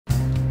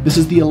This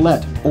is the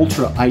Allett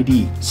Ultra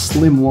ID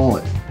Slim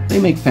Wallet.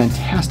 They make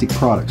fantastic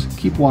products.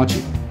 Keep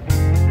watching.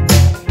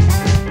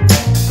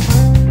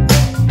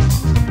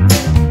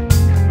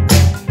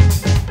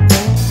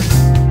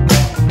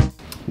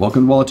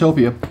 Welcome to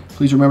Walletopia.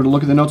 Please remember to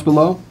look at the notes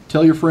below.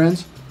 Tell your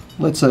friends.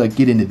 Let's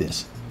get into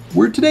this.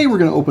 Today we're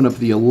going to open up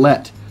the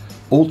Allett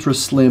Ultra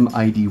Slim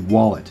ID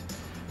Wallet.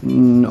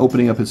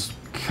 Opening up is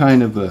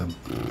kind of a,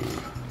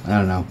 I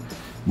don't know.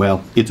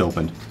 Well, it's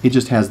opened. It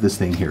just has this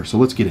thing here. So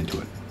let's get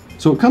into it.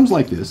 So it comes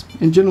like this.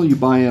 And generally you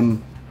buy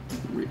them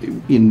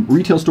in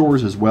retail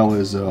stores as well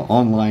as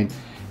online.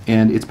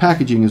 And its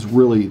packaging is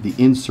really the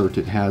insert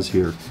it has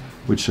here,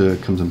 which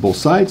comes on both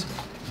sides.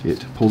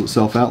 It pulls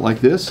itself out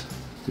like this.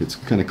 It's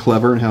kind of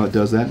clever in how it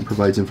does that and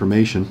provides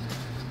information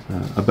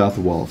about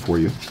the wallet for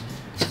you.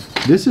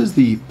 This is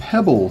the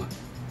Pebble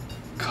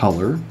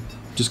color,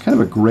 just kind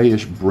of a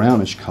grayish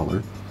brownish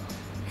color.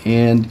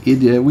 And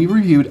we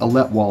reviewed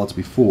Allett wallets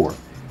before,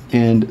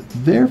 and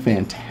they're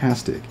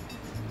fantastic.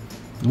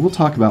 And we'll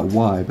talk about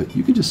why, but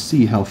you can just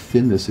see how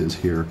thin this is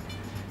here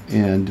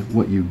and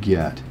what you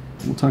get.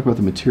 We'll talk about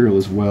the material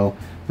as well,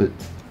 but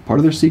part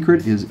of their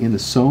secret is in the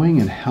sewing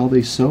and how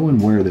they sew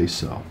and where they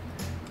sew.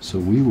 So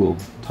we will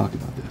talk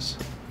about this.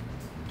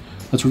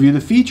 Let's review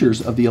the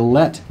features of the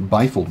Allett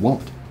bifold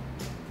wallet.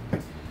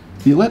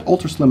 The Allett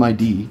Ultra Slim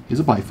ID is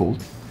a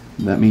bifold.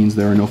 That means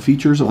there are no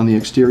features on the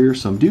exterior.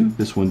 Some do.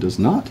 This one does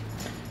not.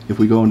 If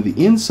we go into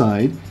the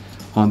inside,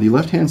 on the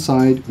left-hand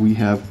side, we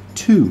have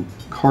two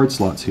card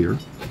slots here.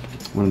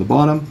 One on the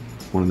bottom,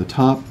 one on the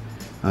top,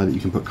 that you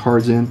can put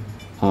cards in.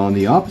 On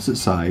the opposite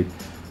side,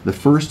 the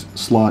first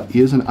slot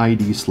is an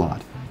ID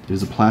slot. It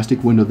is a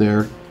plastic window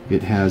there.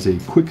 It has a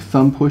quick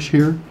thumb push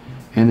here,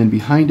 and then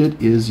behind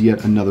it is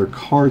yet another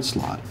card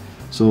slot.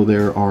 So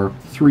there are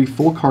 3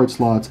 full card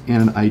slots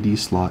and an ID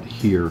slot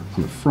here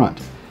on the front.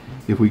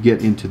 If we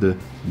get into the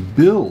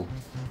bill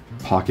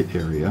pocket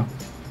area,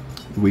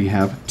 we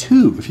have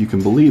 2, if you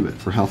can believe it,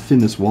 for how thin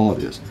this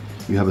wallet is.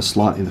 You have a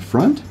slot in the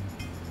front,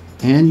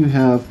 and you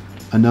have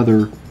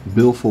another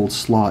billfold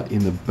slot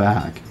in the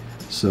back.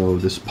 So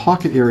this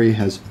pocket area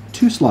has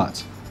 2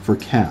 slots for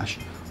cash,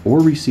 or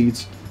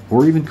receipts,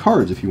 or even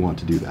cards if you want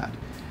to do that.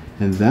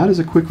 And that is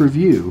a quick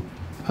review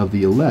of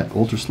the Allett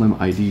Ultra Slim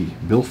ID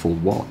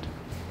billfold wallet.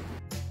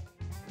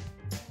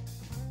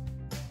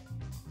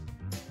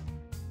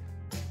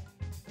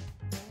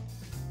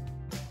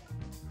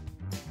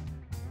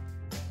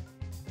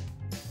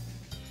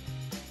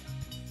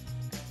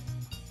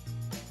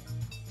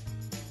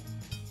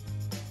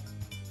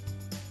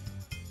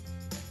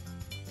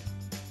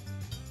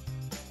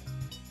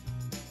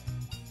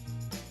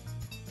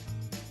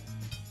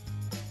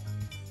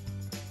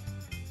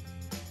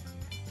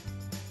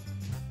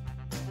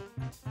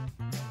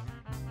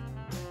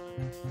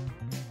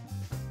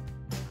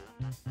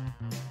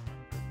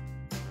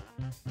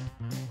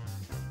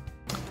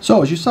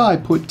 So as you saw, I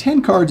put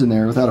 10 cards in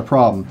there without a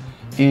problem,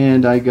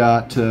 and I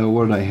got,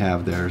 what did I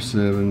have there?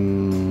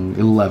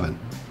 11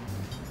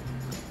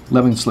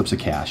 slips of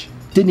cash.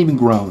 Didn't even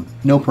groan,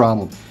 no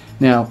problem.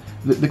 Now,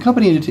 the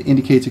company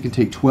indicates it can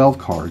take 12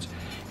 cards,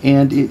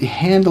 and it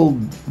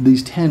handled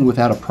these 10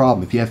 without a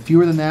problem. If you have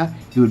fewer than that,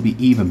 it would be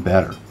even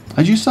better.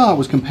 As you saw, it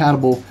was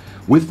compatible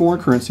with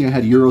foreign currency. I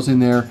had euros in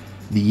there.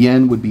 The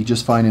yen would be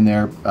just fine in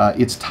there.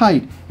 It's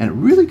tight, and it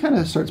really kind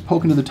of starts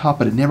poking to the top,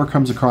 but it never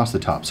comes across the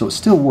top, so it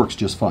still works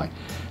just fine.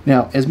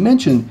 Now, as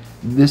mentioned,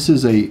 this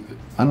is I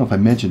don't know if I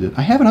mentioned it,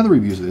 I have another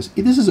reviews of this.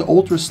 This is an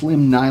ultra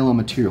slim nylon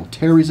material,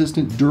 tear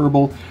resistant,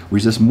 durable,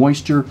 resists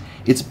moisture.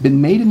 It's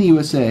been made in the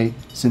USA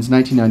since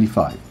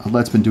 1995.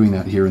 Allett's been doing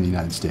that here in the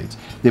United States.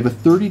 They have a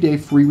 30-day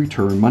free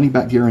return,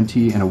 money-back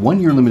guarantee, and a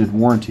 1-year limited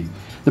warranty.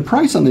 The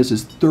price on this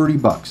is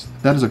 $30.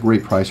 That is a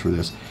great price for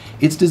this.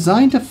 It's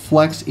designed to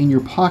flex in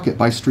your pocket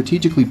by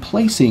strategically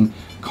placing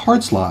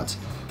card slots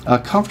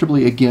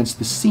comfortably against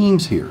the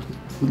seams here.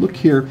 Look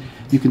here,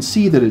 you can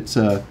see that it's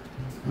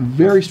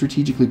very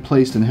strategically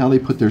placed in how they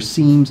put their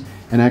seams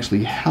and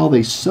actually how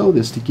they sew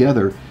this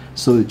together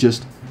so it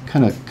just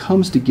kind of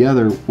comes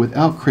together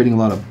without creating a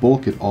lot of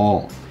bulk at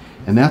all.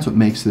 And that's what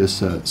makes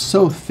this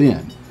so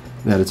thin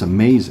that it's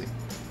amazing.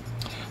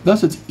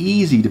 Thus, it's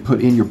easy to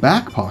put in your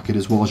back pocket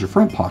as well as your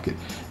front pocket.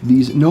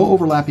 These no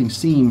overlapping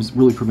seams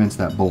really prevents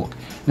that bulk.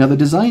 Now, the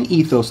design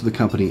ethos of the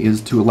company is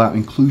to allow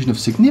inclusion of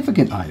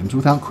significant items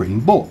without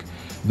creating bulk,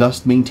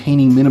 thus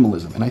maintaining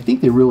minimalism. And I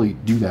think they really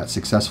do that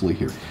successfully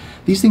here.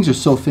 These things are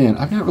so thin.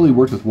 I've not really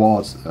worked with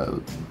wallets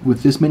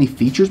with this many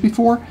features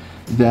before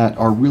that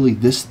are really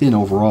this thin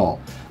overall.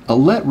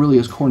 Allett really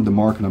has cornered the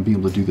market on being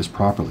able to do this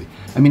properly.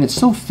 I mean, it's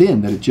so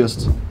thin that it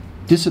just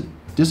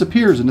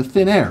disappears into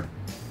thin air.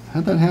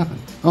 How'd that happen?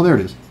 Oh, there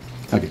it is.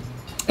 Okay.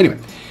 Anyway,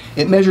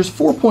 it measures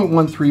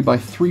 4.13 by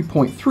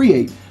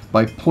 3.38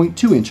 by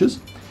 0.2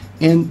 inches.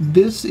 And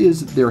this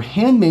is their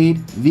handmade,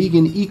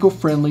 vegan,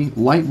 eco-friendly,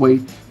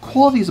 lightweight.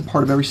 Quality is a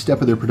part of every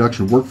step of their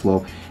production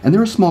workflow. And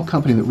they're a small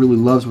company that really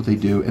loves what they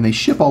do, and they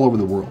ship all over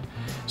the world.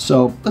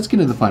 So let's get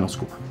into the final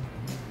score.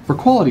 For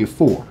quality of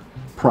 4,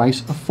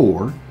 price of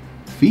 4,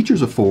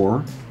 features of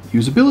 4,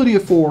 usability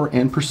of 4,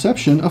 and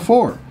perception of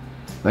 4.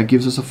 That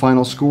gives us a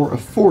final score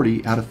of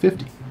 40 out of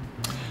 50.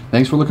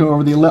 Thanks for looking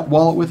over the Allett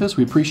wallet with us.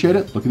 We appreciate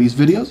it. Look at these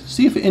videos.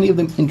 See if any of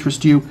them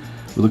interest you.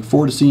 We look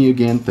forward to seeing you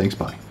again. Thanks.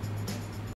 Bye.